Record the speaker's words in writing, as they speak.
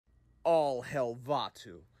all hell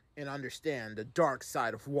Vatu and understand the dark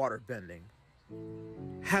side of waterbending.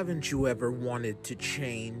 Haven't you ever wanted to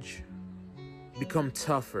change? Become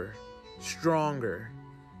tougher, stronger,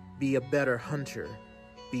 be a better hunter,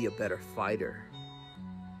 be a better fighter.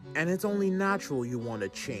 And it's only natural you want to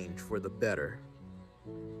change for the better.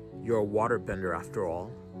 You're a waterbender after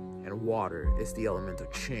all, and water is the element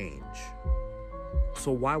of change.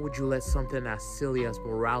 So why would you let something as silly as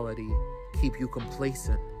morality keep you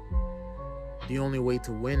complacent? The only way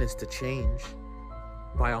to win is to change,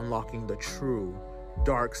 by unlocking the true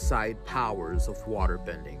dark side powers of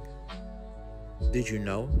waterbending. Did you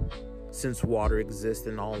know, since water exists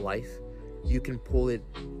in all life, you can pull it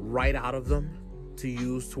right out of them to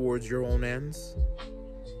use towards your own ends?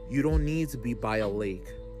 You don't need to be by a lake.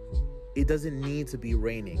 It doesn't need to be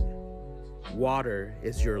raining. Water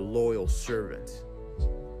is your loyal servant.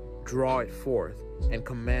 Draw it forth and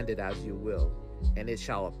command it as you will, and it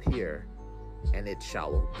shall appear, and it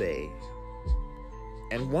shall obey.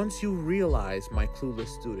 And once you realize, my clueless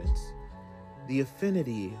students, the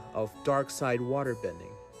affinity of dark side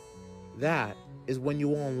waterbending, that is when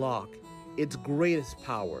you unlock its greatest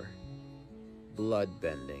power,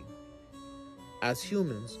 bloodbending. As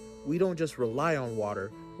humans, we don't just rely on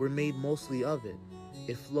water, we're made mostly of it.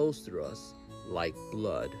 It flows through us like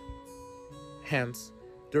blood. Hence,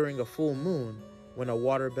 during a full moon, when a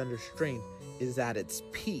waterbender's strength is at its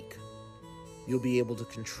peak, you'll be able to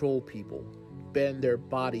control people, bend their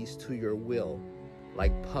bodies to your will,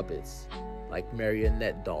 like puppets, like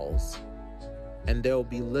marionette dolls. And there'll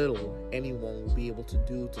be little anyone will be able to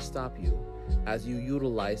do to stop you as you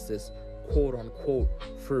utilize this quote-unquote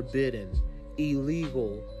forbidden,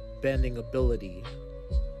 illegal bending ability.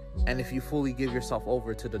 And if you fully give yourself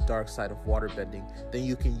over to the dark side of waterbending, then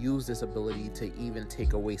you can use this ability to even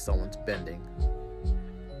take away someone's bending.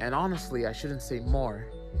 And honestly, I shouldn't say more.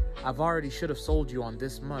 I've already should have sold you on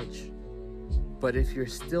this much. But if you're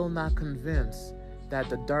still not convinced that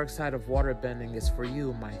the dark side of waterbending is for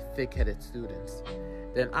you, my thick-headed students,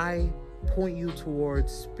 then I point you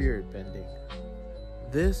towards spirit bending.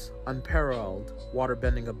 This unparalleled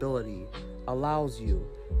waterbending ability allows you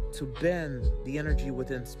to bend the energy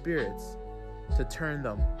within spirits to turn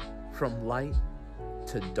them from light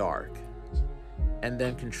to dark, and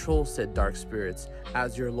then control said dark spirits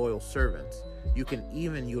as your loyal servants. You can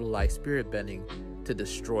even utilize spirit bending to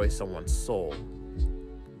destroy someone's soul.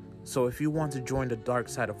 So if you want to join the dark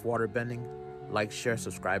side of waterbending, like, share,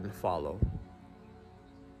 subscribe, and follow.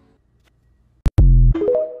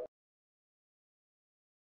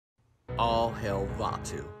 All hail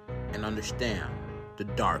Vatu, and understand the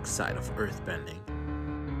dark side of earthbending.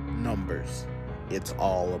 Numbers. It's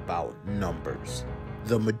all about numbers.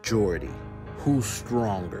 The majority. Who's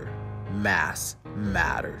stronger? Mass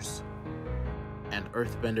matters. And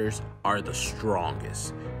earthbenders are the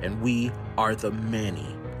strongest, and we are the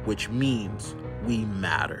many, which means we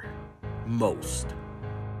matter most.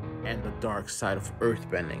 And the dark side of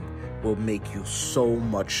earthbending will make you so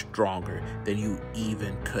much stronger than you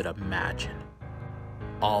even could imagine.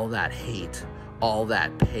 All that hate, all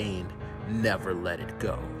that pain, never let it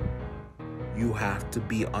go. You have to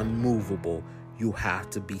be unmovable. You have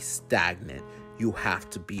to be stagnant. You have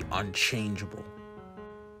to be unchangeable.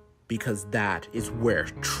 Because that is where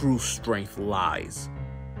true strength lies.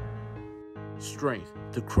 Strength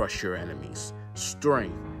to crush your enemies.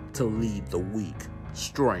 Strength to lead the weak.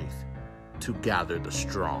 Strength to gather the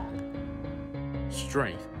strong.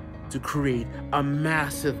 Strength to create a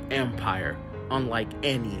massive empire unlike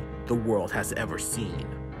any the world has ever seen.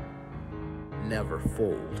 Never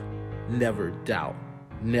fold, never doubt,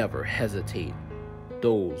 never hesitate.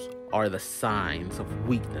 Those are the signs of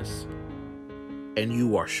weakness. And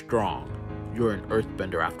you are strong. You're an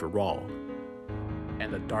earthbender after all.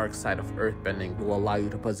 And the dark side of earthbending will allow you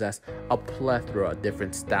to possess a plethora of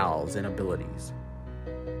different styles and abilities.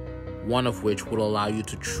 One of which will allow you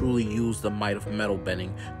to truly use the might of metal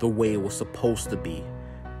bending the way it was supposed to be,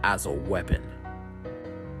 as a weapon.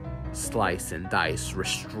 Slice and dice,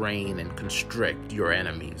 restrain and constrict your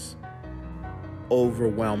enemies.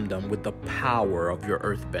 Overwhelm them with the power of your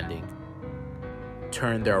earthbending.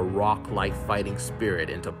 Turn their rock-like fighting spirit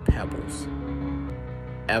into pebbles.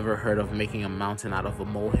 Ever heard of making a mountain out of a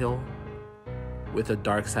molehill? With the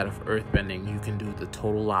dark side of earthbending, you can do the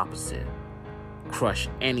total opposite. Crush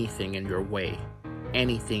anything in your way,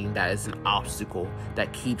 anything that is an obstacle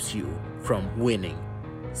that keeps you from winning,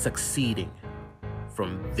 succeeding,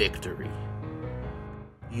 from victory.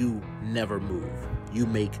 You never move. You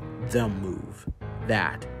make them move.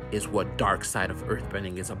 That is what dark side of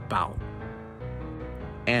earthbending is about.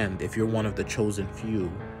 And if you're one of the chosen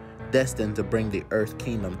few, destined to bring the Earth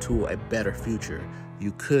Kingdom to a better future,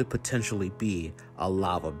 you could potentially be a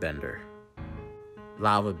lava bender.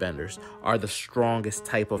 Lava benders are the strongest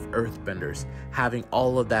type of earthbenders, having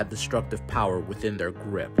all of that destructive power within their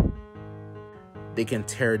grip. They can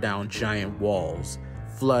tear down giant walls,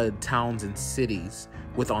 flood towns and cities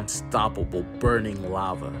with unstoppable burning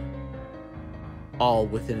lava, all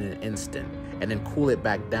within an instant, and then cool it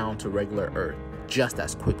back down to regular Earth just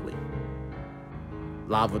as quickly.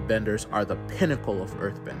 Lava benders are the pinnacle of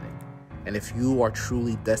earthbending, and if you are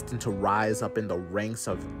truly destined to rise up in the ranks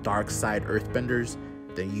of Darkside earthbenders,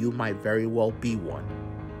 then you might very well be one.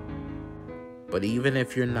 But even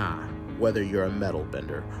if you're not, whether you're a metal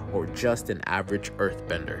bender or just an average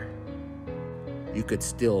earthbender, you could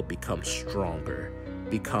still become stronger,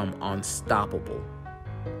 become unstoppable.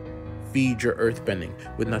 Feed your earthbending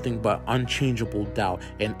with nothing but unchangeable doubt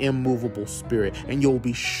and immovable spirit, and you'll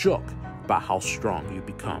be shook by how strong you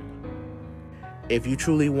become. If you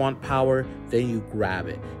truly want power, then you grab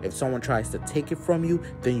it. If someone tries to take it from you,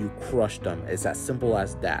 then you crush them. It's as simple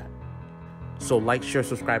as that. So like, share,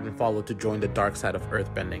 subscribe, and follow to join the dark side of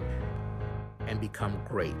earthbending and become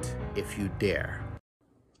great if you dare.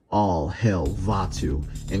 All hail Vaatu,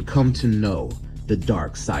 and come to know the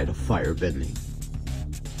dark side of firebending.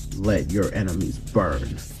 Let your enemies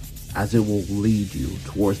burn, as it will lead you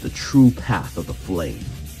towards the true path of the flame.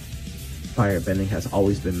 Firebending has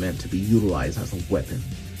always been meant to be utilized as a weapon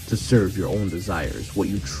to serve your own desires, what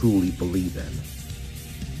you truly believe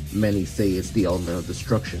in. Many say it's the element of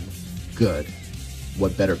destruction. Good.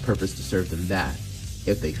 What better purpose to serve than that?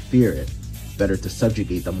 If they fear it, better to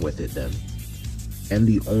subjugate them with it then. And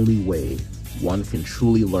the only way one can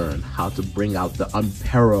truly learn how to bring out the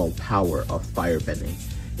unparalleled power of firebending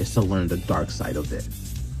is to learn the dark side of it.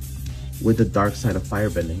 With the dark side of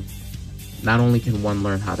firebending, not only can one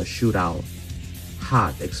learn how to shoot out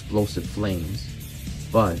hot, explosive flames,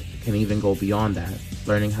 but can even go beyond that,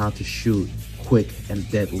 learning how to shoot quick and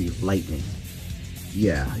deadly lightning.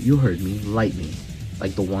 Yeah, you heard me, lightning,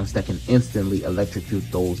 like the ones that can instantly electrocute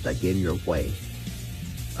those that get in your way.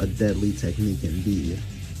 A deadly technique indeed,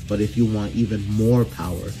 but if you want even more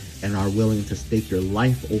power and are willing to stake your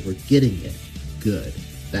life over getting it, good.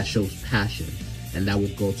 That shows passion, and that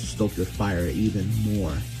will go to stoke your fire even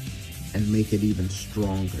more and make it even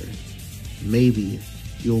stronger. Maybe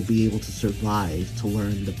you'll be able to survive to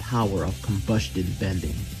learn the power of combustion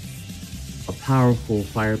bending, a powerful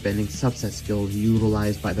firebending subset skill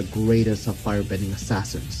utilized by the greatest of firebending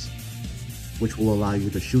assassins, which will allow you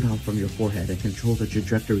to shoot out from your forehead and control the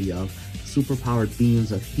trajectory of superpowered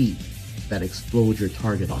beams of heat that explode your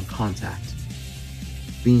target on contact.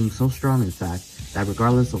 Being so strong, in fact, that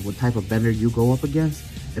regardless of what type of bender you go up against,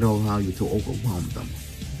 it'll allow you to overwhelm them.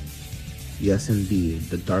 Yes, indeed,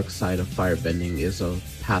 the dark side of firebending is a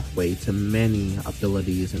pathway to many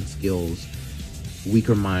abilities and skills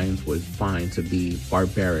weaker minds would find to be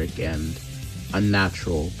barbaric and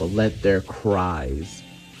unnatural, but let their cries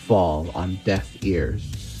fall on deaf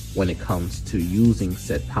ears when it comes to using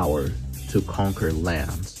said power to conquer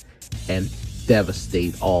lands and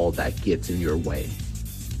devastate all that gets in your way.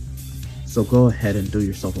 So go ahead and do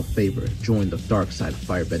yourself a favor, join the dark side of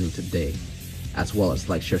firebending today, as well as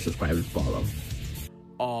like, share, subscribe, and follow.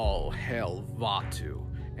 All hail Vaatu,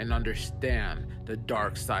 and understand the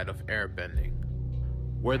dark side of airbending.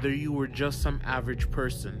 Whether you were just some average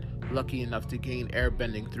person, lucky enough to gain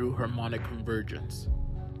airbending through harmonic convergence,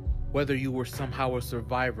 whether you were somehow a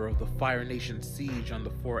survivor of the Fire Nation siege on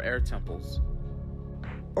the 4 air temples,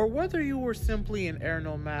 or whether you were simply an air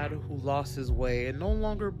nomad who lost his way and no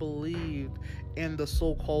longer believed in the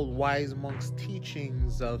so-called wise monks'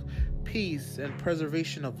 teachings of peace and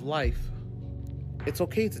preservation of life, it's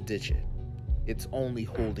okay to ditch it. It's only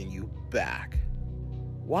holding you back.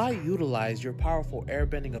 Why utilize your powerful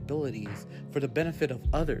airbending abilities for the benefit of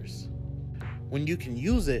others, when you can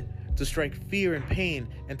use it to strike fear and pain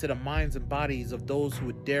into the minds and bodies of those who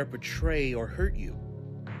would dare betray or hurt you?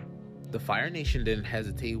 The Fire Nation didn't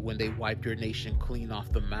hesitate when they wiped your nation clean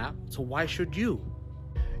off the map, so why should you?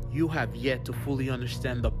 You have yet to fully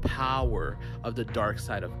understand the power of the dark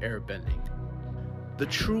side of airbending, the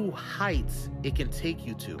true heights it can take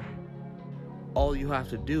you to. All you have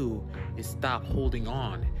to do is stop holding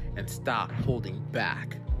on and stop holding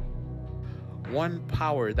back. One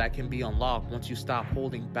power that can be unlocked once you stop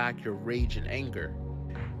holding back your rage and anger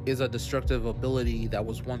is a destructive ability that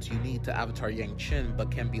was once unique to Avatar Yang Chin but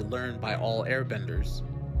can be learned by all airbenders.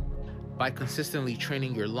 By consistently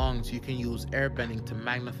training your lungs, you can use airbending to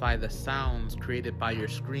magnify the sounds created by your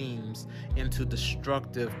screams into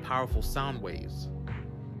destructive, powerful sound waves.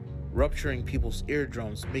 rupturing people's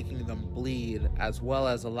eardrums, making them bleed, as well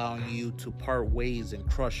as allowing you to part ways and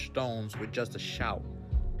crush stones with just a shout.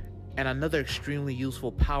 And another extremely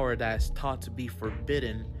useful power that is thought to be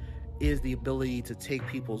forbidden is the ability to take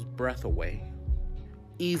people's breath away,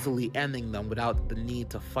 easily ending them without the need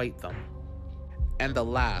to fight them. And the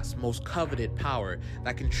last, most coveted power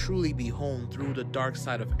that can truly be honed through the dark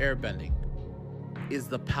side of airbending is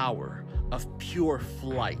the power of pure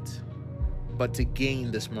flight. But to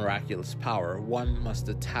gain this miraculous power, one must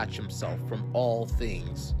detach himself from all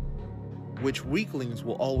things, which weaklings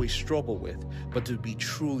will always struggle with. But to be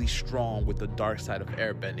truly strong with the dark side of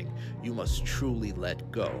airbending, you must truly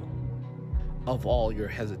let go of all your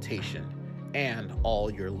hesitation and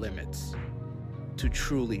all your limits, to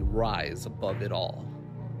truly rise above it all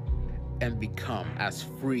and become as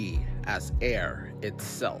free as air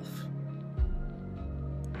itself.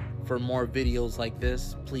 For more videos like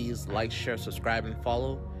this, please like, share, subscribe, and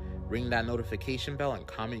follow. Ring that notification bell and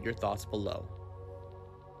comment your thoughts below.